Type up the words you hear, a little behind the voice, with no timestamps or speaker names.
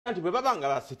Anti bwe babanga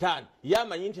basitaani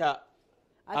yamanyi nti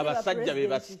abasajja be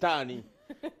basitaani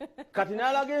kati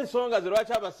n'alaga ensonga ze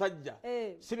lwaki abasajja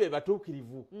si be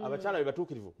batuukirivu abakyala be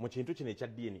batuukirivu mu kintu kino ekya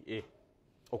DNA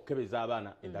okukebeza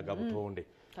abaana endaga butonde.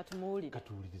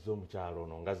 Katuwulirize omukyalo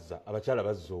ono ngazza abakyala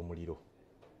bazza omuliro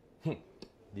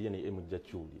DNA mujja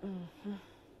kyulira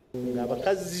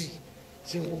abakazi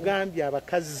sinkugambye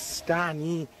abakazi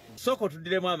sitaani soko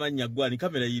tuddiremu amannya gwani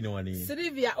kamera yino wani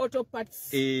Sylvia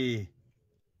Autoparts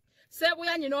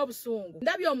Sseguya nyina obusungu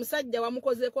ndabye omusajja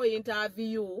wamukozeko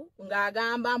interview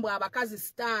ng'agamba mbu abakazi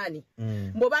sitaani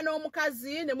mboba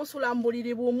n'omukazi ne musula mu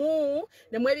buliri bumu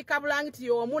ne mwebikabulangiti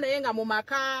y'omu naye nga mu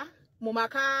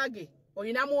maka ge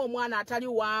olinamu omwana atali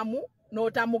waamu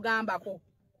n'otamugambako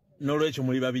n'olwekyo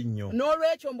muli babi nnyo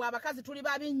n'olwekyo mbu abakazi tuli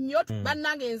babi nnyo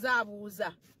bannange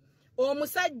nzaabuuza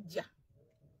omusajja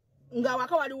nga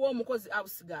waka waliwo omukozi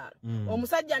abusigalo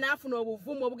omusajja n'afuna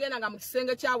obuvumu obugenda nga mu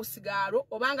kisenge kya busigalo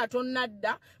obanga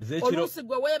tonnadda oluusi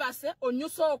gwe weebase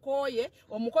onyusa okooye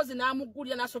omukozi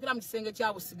n'amuggulira n'asookera mu kisenge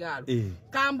kya busigalo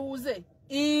kambuuze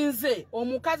inze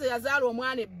omukazi yazaala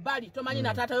omwana ebbali tomanyi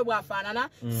na taata we bw'afaanana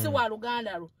si wa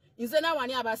luganda lwo nze naawe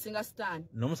ani abasinga sitaani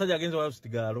n'omusajja agenze wa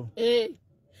busigalo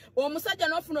omusajja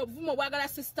n'ofuna obuvumu obwagala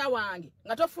sister wange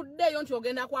nga tofuddeeyo nti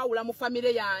ogenda kwawula mu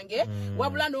famire yange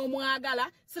wabula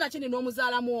n'omwagala sinakindi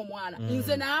n'omuzaalamu omwana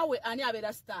nze naawe ani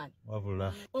abeera sitaani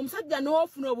wabula omusajja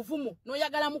n'ofuna obuvumu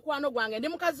n'oyagala mukwano gwange ndi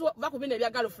mukazi wo va ku bino ebya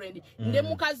girlfriend ndi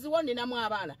mukazi wo ninamu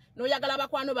abaana n'oyagala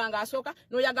bakwano bange asooka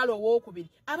n'oyagala owookubiri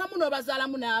abamu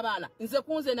n'obazaalamu n'abaana nze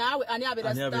kunze naawe ani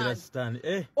abeera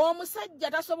sitaani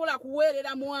omusajja tasobola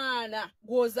kuweerera mwana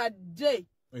gw'ozadde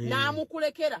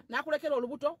nakulekera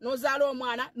olubuto nozaala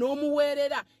omwana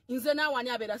n'omuweerera nze naawe ani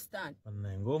abeera sitaani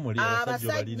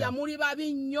abasajja muli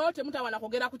babi nnyo temutawana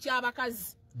kwogera ku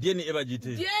kyabakazi dyeni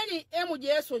emu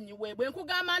gyesonyiwe bwe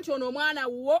nkugamba nti ono omwana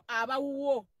wuwo aba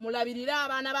wuwo mulabirire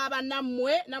abaana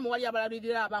b'abannammwe nammwe wali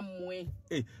abalabirira abammwe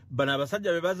bano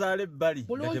abasajja be bazaala ebbali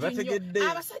nga tebategedde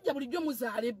abasajja bulijjo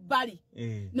muzaala ebbali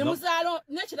ne muzaala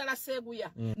n'ekirala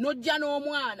Sseguya n'ojja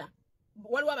n'omwana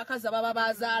waliwo abakazi ababa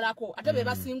bazaalako ate be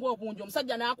basinga obungi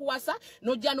omusajja n'akuwasa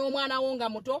n'ojja n'omwana wo nga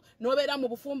muto n'obeera mu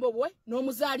bufumbo bwe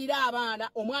n'omuzaalira abaana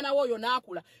omwana wo oyo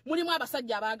n'akula mulimu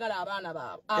abasajja abaagala abaana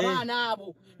baabwe abaana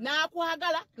abo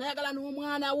n'akwagala n'ayagala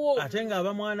n'omwana wo ate nga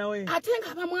aba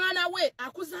mwana we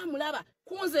akuza amulaba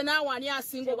kunze naawe ani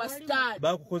asinga obwa sitaani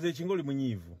bakukoze ekinga oli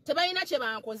munyiivu tebalina kye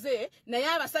bankoze naye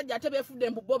abasajja ate beefudde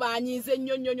mbu bo banyiize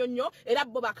nnyo era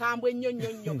bo bakambwe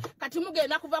nnyo kati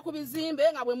mugenda kuva ku bizimbe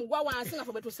nga bwe mugwa wansi nga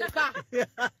ffe bwe tuseka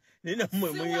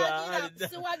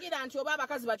siwagira nti oba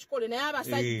abakazi bakikole naye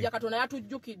abasajja Katonda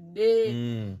yatujjukidde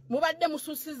mubadde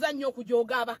mususiza nnyo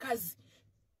okujooga abakazi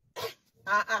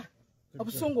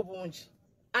obusungu bungi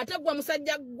ate gwe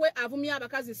musajja gwe avumya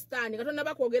abakazi sitaani Katonda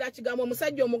bakwogera kigambo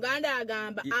omusajja omuganda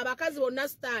agamba abakazi bonna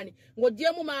sitaani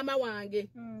ng'oggyemu maama wange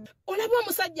olaba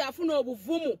omusajja afuna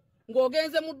obuvumu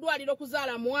ng'ogenze mu ddwaliro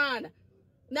kuzaala mwana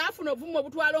n'afuna obuvumu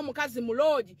obutwala omukazi mu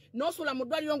loogi n'osula mu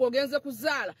ddwaliro ng'ogenze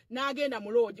kuzaala n'agenda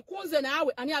mu loogi kunze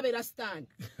naawe ani abeera sitaani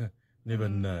ne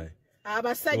bannaye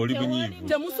abasajja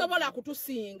temusobola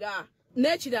kutusinga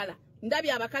n'ekirala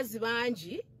ndabye abakazi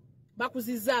bangi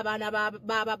bakuzizza abaana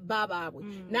baabwe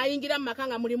n'ayingira mu maka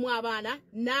nga mulimu abaana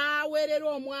n'aweerera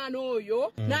omwana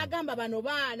oyo n'agamba bano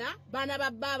baana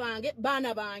ba bba bange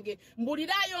baana bange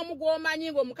mbulirayo omu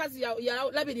gw'omanyi ng'omukazi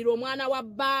yalabirira omwana wa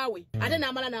bbaawe ate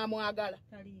n'amala n'amwagala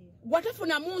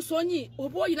gwatefunamu nsonyi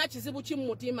oba olina kizibu ki mu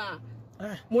mutima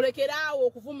mulekeraawo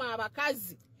okuvuma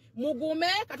abakazi mugume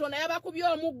Katonda yabakubye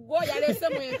omuggo yalese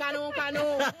mu enkanonkano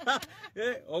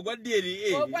ogwa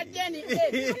dyeni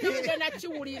mugenda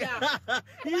kiwulira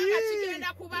kubanga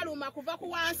kigenda kubaluma kuva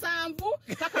ku wansanvu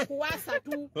paka ku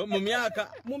wasatu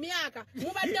mu myaka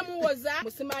mubadde muwoza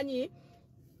musimanyi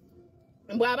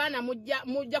mbwe abaana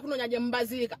mujja kunoonya gye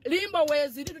mubaziika limbo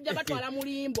weeziri tujja batwala mu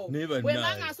limbo bwe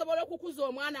mbanga nsobola okukuza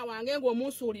omwana wange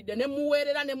ng'omunsuulidde ne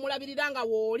muweerera ne mulabirira nga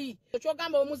wooli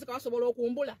kyogamba omuzika wasobola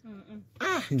okumbula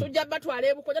tujja batwala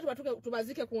ebukoja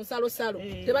tubaziike ku nsalosalo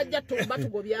tebajja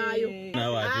batugobyayo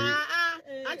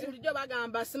anti bulijjo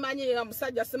bagamba simanyi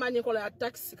musajja simanyi nkola ya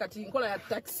taxi kati nkola ya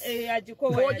taxi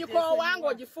ng'ogikoowa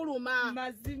ng'ogifuluma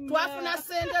twafuna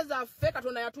ssente zaffe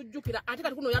Katonda yatujjukira ate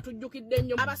kati kuno yatujjukidde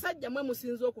nnyo abasajja mwe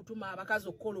musinza okutuma abakazi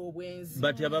okukola obwenzi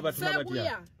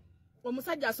Sseguya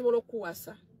omusajja asobola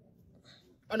okukuwasa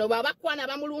ono bw'abakwana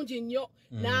bamulungi nnyo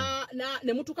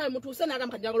ne mutuuka mutuuse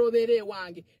n'agamba kati njagala obeera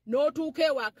ewange n'otuuka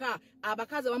ewaka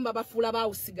abakazi abamu babafuula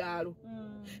baawusigaalo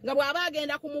nga bw'aba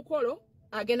agenda ku mukolo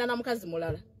agenda na mukazi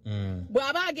mulala.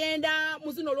 Bwaba agenda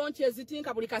muzino lonche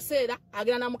ezitinka buli kaseera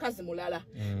agenda na mukazi mulala.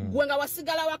 Gwe nga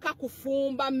wasigala waka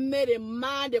kufumba mmere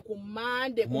mande ku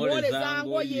mande kumwoleza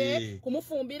ngoye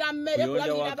kumufumbira mmere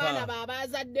kulabira abana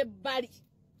babazadde bali.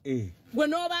 Gwe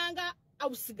nobanga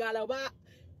awusigala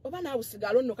oba na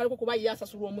awusigala nno kaliko kuba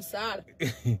yasasulwa omusaala.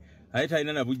 Ayita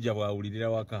ina na bujja bwawulirira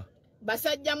waka.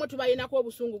 Basajja mu tubayinako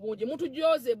obusungu bungi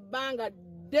mutujoze banga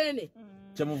dene.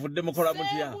 Kyamuvudde mukola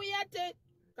mutya. Sseguya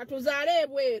katuzaale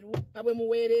ebweru abwe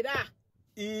muweerera.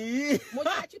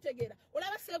 Muja kitegera.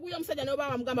 Olaba Sseguya omusajja n'oba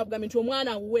bamugamba bugambi nti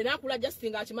omwana wuwe nakula just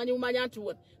nga akimanyi mumanya nti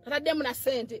we. Tataddemu na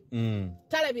ssente.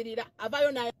 Talabirira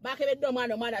avayo naye bakebedde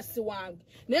omwana si wange.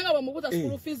 Naye nga bwe mubuuza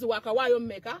school fees wakawaayo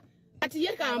mmeka. Kati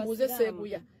ye kambuuze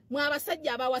Sseguya.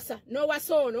 Mwabasajja abawasa no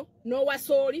wasono no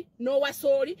wasoli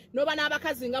noba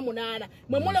n'abakazi nga 8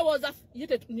 mwe mulowooza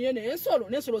yite niene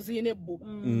ensolo ziyina ebbu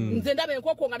nze ndaba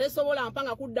enkoko nga tesobola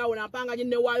mpanga kuddawo nampanga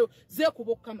nyinne waayo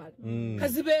zeekuba mala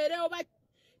kazibeere oba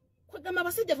kwegamba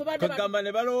abasajja fe kwegamba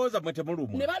ne balowooza mwe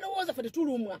temulumwa ne balowooza fe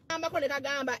tetulumwa ambako ne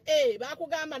kagamba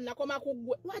bakugamba nakoma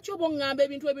kuggwe lwaki oba oŋŋamba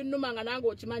ebintu ebinnuma nga nange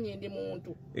okimanyi ndi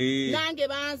muntu nange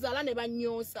banzala ne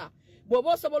bannyosa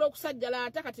bwoba osobola okusajjala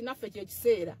ate kati naffe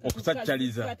kyekiseera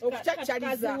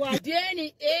okucaccaliza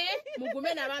dyeni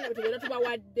mugume n'abaana betubeera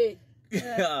tubawadde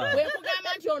bwe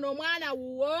nkugamba nti ono omwana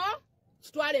wuwo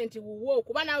kitwale nti wuwo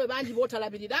kuba naawe bangi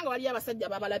bootalabirira nga waliyo abasajja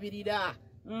babalabirira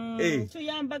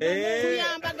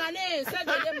tuyambagane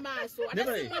ensegede mu maaso ate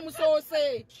simwe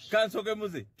musoose kansoke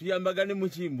muze tuyambagane mu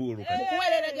kimbuulu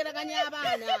kuwereregeraganya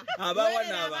abaana abawa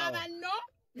n'abawa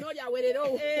Noli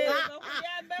awerero.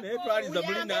 Twaliza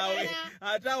buli nawe.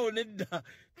 Atawo nedda.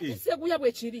 Sseguya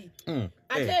bwe kiri.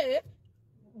 Ate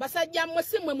basajja mmwe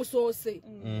simwe musoose.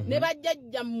 Ne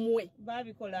bajjajja mmwe.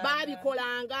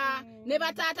 Babikolanga. Ne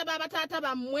bataata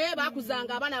bammwe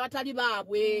bakuzanga abana batali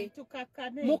baabwe.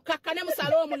 Mukakkane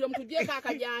musale omuliro mutugyeko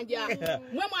akajanja.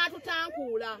 Mwe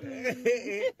mwatutankuula.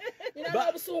 Ina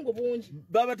obusungu bungi.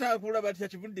 Babatakuula batya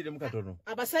kivundire mu katono.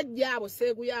 Abasajja abo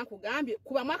Sseguya nkugambye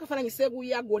kuba mwakafaananyi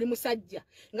Sseguya goli musajja.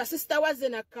 Nga sister wazze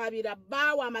nakabira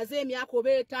baawa amaze emyaka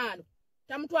 5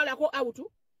 tamutwalako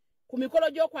autu. Ku mikolo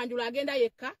gy'okwanjula agenda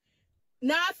yekka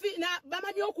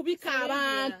bamanyi okubika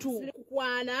abantu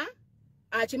kukwana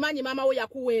akimanyi mama we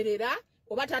yakuweerera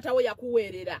oba taata we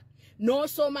yakuweerera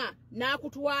n'osoma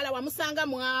n'akutwala wamusanga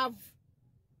mwavu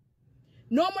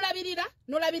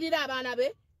n'olabirira abaana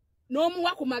be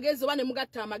n'omuwa ku magezi oba ne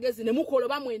mugatta amagezi ne mukola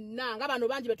bamwenna nga bano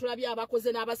bangi betulabye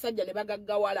abakoze n'abasajja ne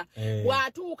bagaggawala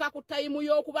bw'atuuka ku tayimu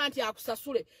y'okuba nti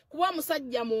akusasule kuba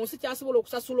omusajja mu nsi kyasobola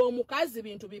okusasula omukazi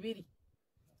bintu bibiri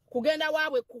kugenda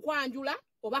waabwe kukwanjula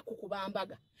oba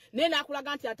kukubambaga naye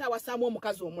nakulaga nti ate awasaamu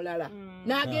omukazi omulala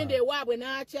n'agenda ewaabwe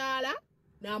n'akyala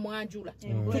n'amwanjula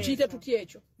tukiyite tutya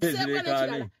ekyo Sseguya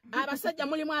n'ekirala abasajja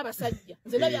mulimu abasajja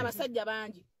nze ndabye abasajja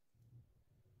bangi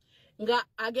nga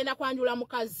agenda kwanjula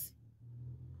mukazi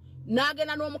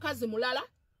n'agenda n'omukazi mulala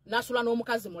n'asula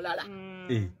n'omukazi mulala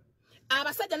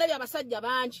abasajja ndabye abasajja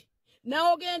bangi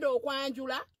nawe ogenda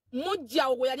okwanjula mujja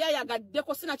ogwo yali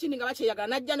ayagaddeko sinakindi nga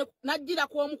bakyeyagala najjira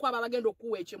ku omu kwabo abagenda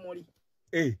okuwa ekimuli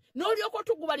n'olyoka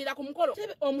otugubalira ku mukolo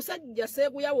omusajja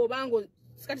Sseguya wobango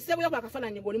kati Sseguya kwa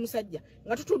kafaananyi ng'oli musajja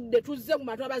nga tutudde tuzze mu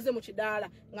bantu abaze mu kidaala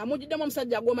nga mujiddemu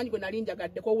omusajja ag'omanyi gwe nali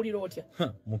njagaddeko owulira otya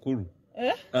mukulu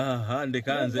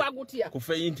ndekanze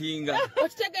kufeyintinga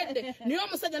okitegedde niye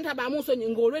omusajja ntabaamu nsonyi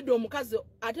ng'olwedde omukazi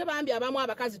ate bambi abamu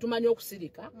abakazi tumanyi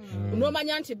okusirika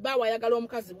n'omanya nti baawe ayagala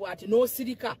omukazi bw'ati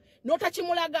n'osirika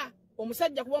n'otakimulaga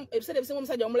omusajja kuba ebiseera ebisinga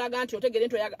omusajja omulaga nti otegere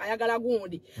nti ayagala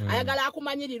gundi ayagala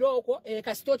akumanyirira okwo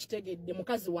kasita okitegedde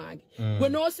mukazi wange gwe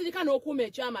n'osirika n'okuuma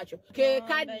ekyama kyo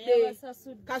kekadde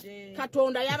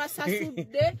Katonda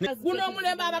yabasasudde guno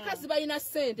omulembe abakazi balina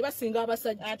ssente basinga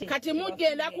abasajja kati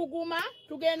mugenda kuguma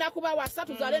tugenda kubawasa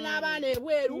tuzaale n'abaana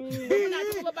ebweru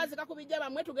munatukuba bazika ku bijja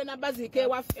bamwe tugenda baziika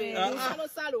ewaffe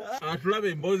salosalo atulaba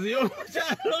emboozi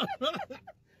y'omukyalo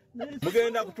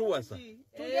mugenda kutuwasa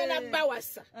tugenda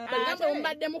bawasa bagamba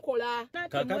ombadde mukola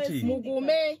kakati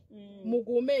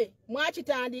mugume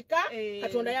mwakitandika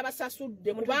Katonda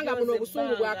yabasasudde kubanga buno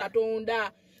obusungu bwa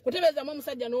Katonda kutebeezamu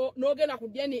omusajja n'ogenda ku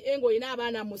dyeni engo ina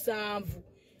abaana 7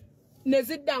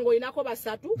 nezidda ng'olinako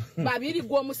 3 2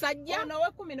 gw'omusajja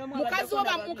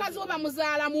mukazi oba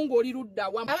muzaalamu ng'oli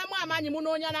luddawa abamu amaanyi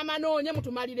munoonya n'amanoonye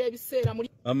mutumalira ebiseera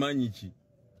amaanyi ki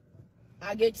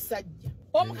ag'ekisajja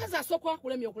omukazi asooka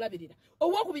akulemya okulabirira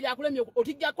owokubiri akulemya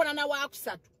otijja kukola na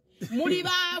waakusatu muli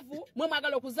baavu mwe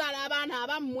mwagala okuzaala abaana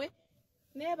abammwe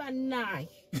ne bannaayi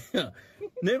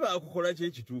naye baakukola ki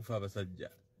ekituufu abasajja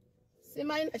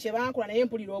simanyi kye bankola naye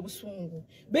mpulira obusungu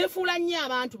beefuula nnyo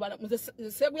abantu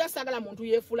Sseguya sagala muntu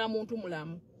yeefuula muntu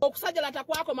mulamu okusajja lata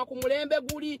kwakoma ku mulembe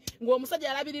guli ng'omusajja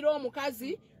yalabirira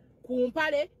omukazi ku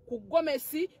mpale ku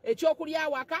gomesi ekyokulya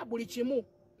awaka buli kimu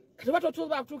kati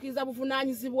batotuba kutuukiriza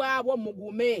buvunaanyizibwa bwo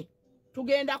mugume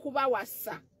tugenda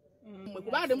kubawasa mmwe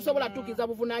kubanga temusobola kutuukiriza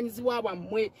buvunaanyizibwa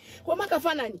bwammwe koma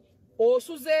kafaananyi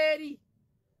osuza eri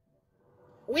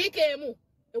wiiki emu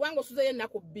ewange osuzeyo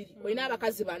ennaku 2 olina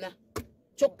abakazi 4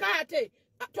 kyokka ate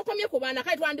tokomye ku baana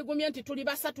kale twandigumye nti tuli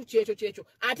basatu kyekyo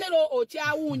ate lo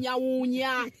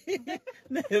okyawuunyawuunya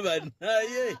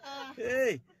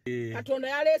Katonda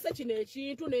yaleese kino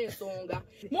ekintu n'ensonga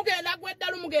mugenda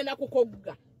gweddalu mugenda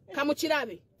kukogga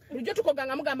kamukirabe bulijjo tukogga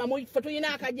nga mugamba ffe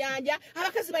tulina akajanja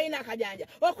abakazi balina akajanja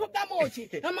okoggamu ki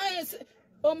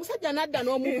omusajja nadda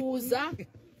n'omubuuza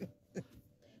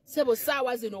sebo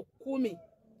ssaawa zino 10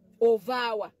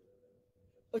 ovaawa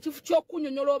okifu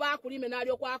ky'okunyonyola oba akulime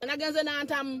n'alyokwako nagenze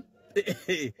n'antamu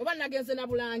oba nagenze na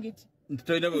bulangiti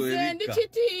ndi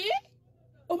kiti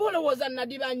oba olowooza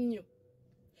nadiba nnyo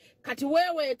kati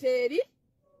weeweeta eri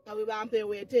nga bwe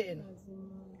bampeeweeta eno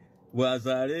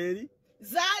bwazaala eri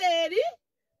zaala eri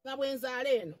nga bwe nzaala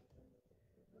eno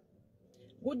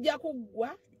gujja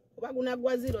kuggwa oba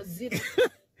gunaggwa 00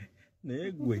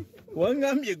 naye gwe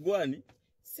wangambye gwani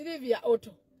Silivia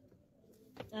Otto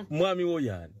mwami wo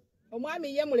yani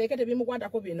omwami ye muleke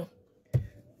tebimukwatako bino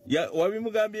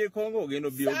wabimugambyeko nga ogenda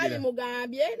obyogera saali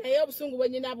mugambye naye obusungu bwe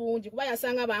nyina bungi kuba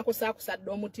yasanga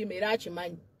bankusaakusadde omutima era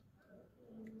akimanyi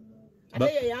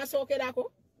ate ye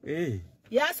yansookerako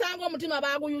yasanga omutima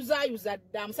baguyuzaayuza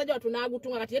dda omusajja watu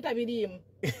n'agutunga kati ye tabiriimu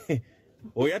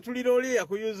oyatulira oli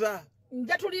yakuyuza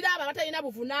njatulira abo abatalina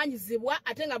buvunaanyizibwa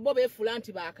ate nga bo beefuula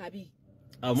nti baakabi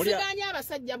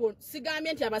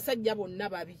sigambye nti abasajja bonna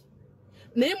babi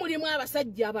naye mulimu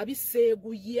abasajja ababi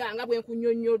Sseguya nga bwe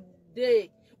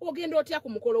nkunyonnyodde ogenda otya ku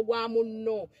mukolo gwa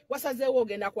munno wasazeewo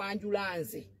ogenda kwanjula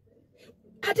nze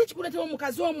ate kikuleetera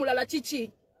omukazi omulala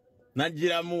kiki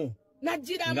najjiramu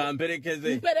nga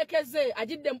mperekeze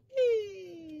agiddemu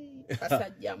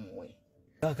basajja mmwe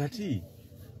kati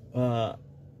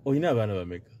oyina abaana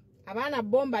bameka abaana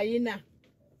bomba yina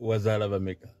wazaala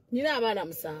bameka nyina abaana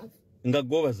 7 nga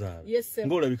gwe obazaala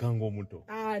ng'olabika ng'omuto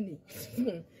ani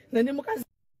nani mukazi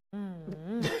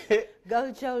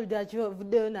Gauchild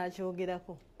achivuddeyo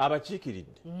n'akyogerako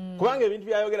abakiikiridde kubanga ebintu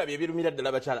byayogera bye birumira ddala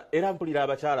abakyala era mpulira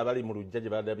abakyala bali mu lujja gye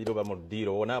balabira oba mu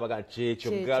ddiiro wona abaga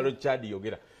kyekyo galo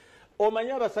kyadiyogera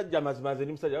omanyi abasajja mazima nze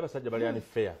ndi musajja abasajja bali ani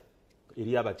fair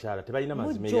eri abakyala tebalina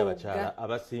mazima eri abakyala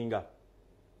abasinga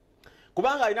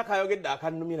kubanga alina kayogedde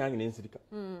akannumye nange nensirika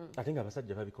ate nga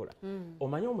abasajja babikola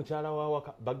omanyi omukyala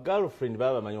wawaka ba girlfriend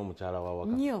baba bamanyi omukyala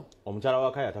wawaka omukyala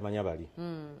wawaka yatamanya bali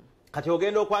kati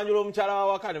ogenda okwanjula omukyala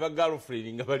wawaka ne ba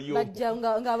girlfriend nga baliyo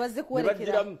nga baze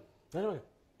kuwerekera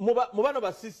mu bano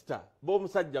basista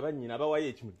b'omusajja bannyina abawayo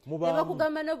ekimuli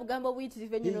bakugamba n'obugambo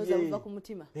buyitirivu ennyo nooza buva ku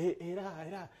mutima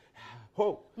era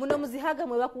muno muzihaga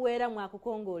mwe bakuweera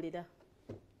mwakukongoolera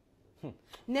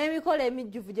n'emikolo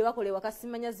emijjuvu gye bakola ewaka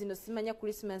simanya zino simanya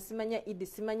Christmas simanya Idi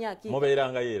simanya akiika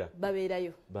mubeerangayo era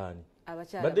babeerayo baani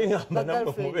abakyala badde ngamba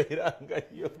nabo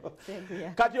mubeerangayo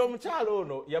kati omukyalo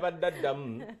ono yabadde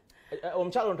addamu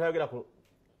omukyalo ono tayogera ku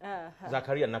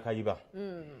Zakariya Nakayiba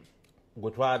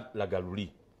gwe twalaga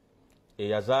luli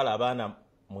eyazaala abaana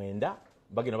 9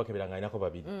 bagenda bakeberanga alinako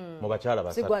 2 mu bakyala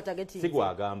 3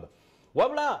 sigwagamba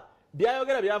wabula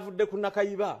byayogera byavudde ku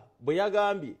Nakayiba bwe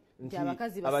yagambye nti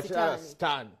abakyala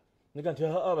stan nika nti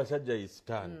abasajja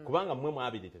stan kubanga mmwe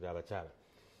mwabireetera abakyala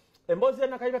emboozi ya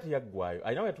Nakayiba teyaggwayo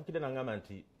alina weyatukidde nangamba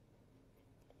nti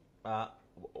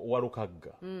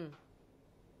walukagga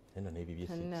eno n'ebibye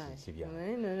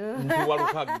sibyange nti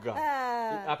walukagga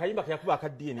akayimba keyakuba aka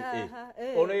DNA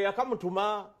ono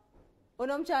yakamutuma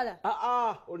ono omukyala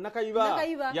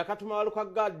Nakayiba yakatuma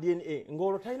walukagga DNA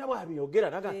ng'olwo talina bwabiyogera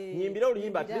naga nyimbire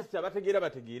oluyimba at least abategeera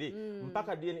bategeere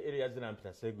mpaka DNA yazina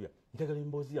mpita Sseguya ntegala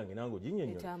emboozi yange nange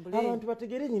oginnyonnyola abantu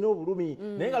bategeere nyina obulumi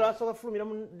naye nga lwasooka fulumira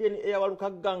mu DNA ya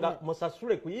walukagga nga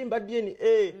musasule kuyimba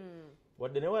DNA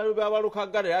wadde ne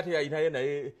walukagga naye ate yalinayo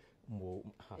naye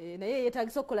naye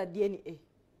yeetagisa okukola DNA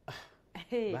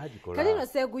kali no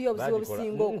Sseguya obuzibu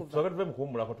obusinga okuva soka tuve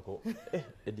mukuwummulako tuko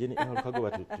DNA walukagga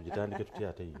bati tugitandike tutya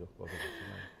ate iyo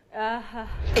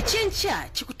ekyenkya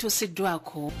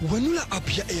kikutuusiddwako wanula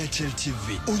app ya Airtel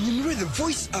TV onyumirwe The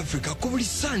Voice Africa ku buli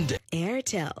Sunday.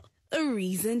 Airtel, a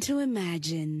reason to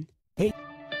imagine.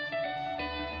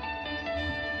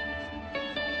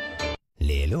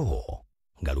 Lelo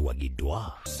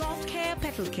ngaluwagiddwa. Soft Care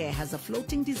Petal Care has a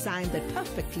floating design that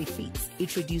perfectly fits.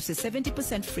 It reduces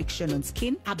 70% friction on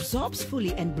skin, absorbs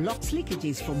fully and blocks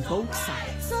leakages from both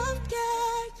sides. Soft Care.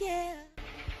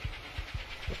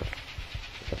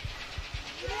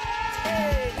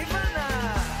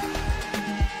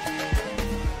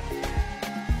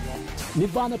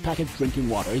 Nirvana packaged drinking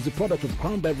water is a product of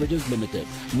Crown Beverages Limited,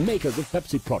 makers of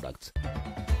Pepsi products.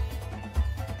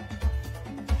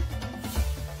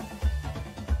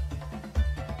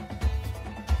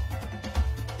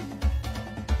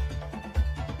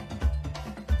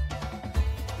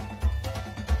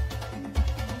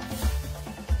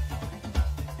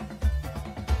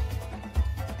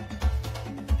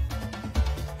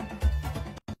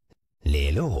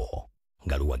 Lelo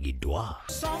galuwagidwa.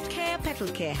 Soft Care Petal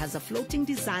Care has a floating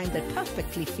design that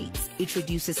perfectly fits. It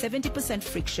reduces 70%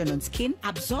 friction on skin,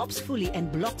 absorbs fully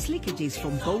and blocks leakages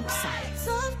from both sides.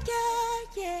 Soft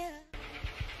Care, yeah.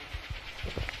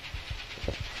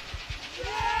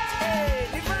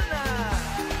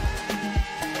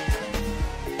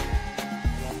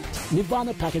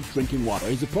 Nirvana packaged drinking water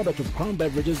is a product of Crown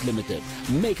Beverages Limited,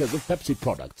 makers of Pepsi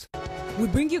products. We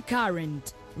bring you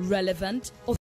current, relevant,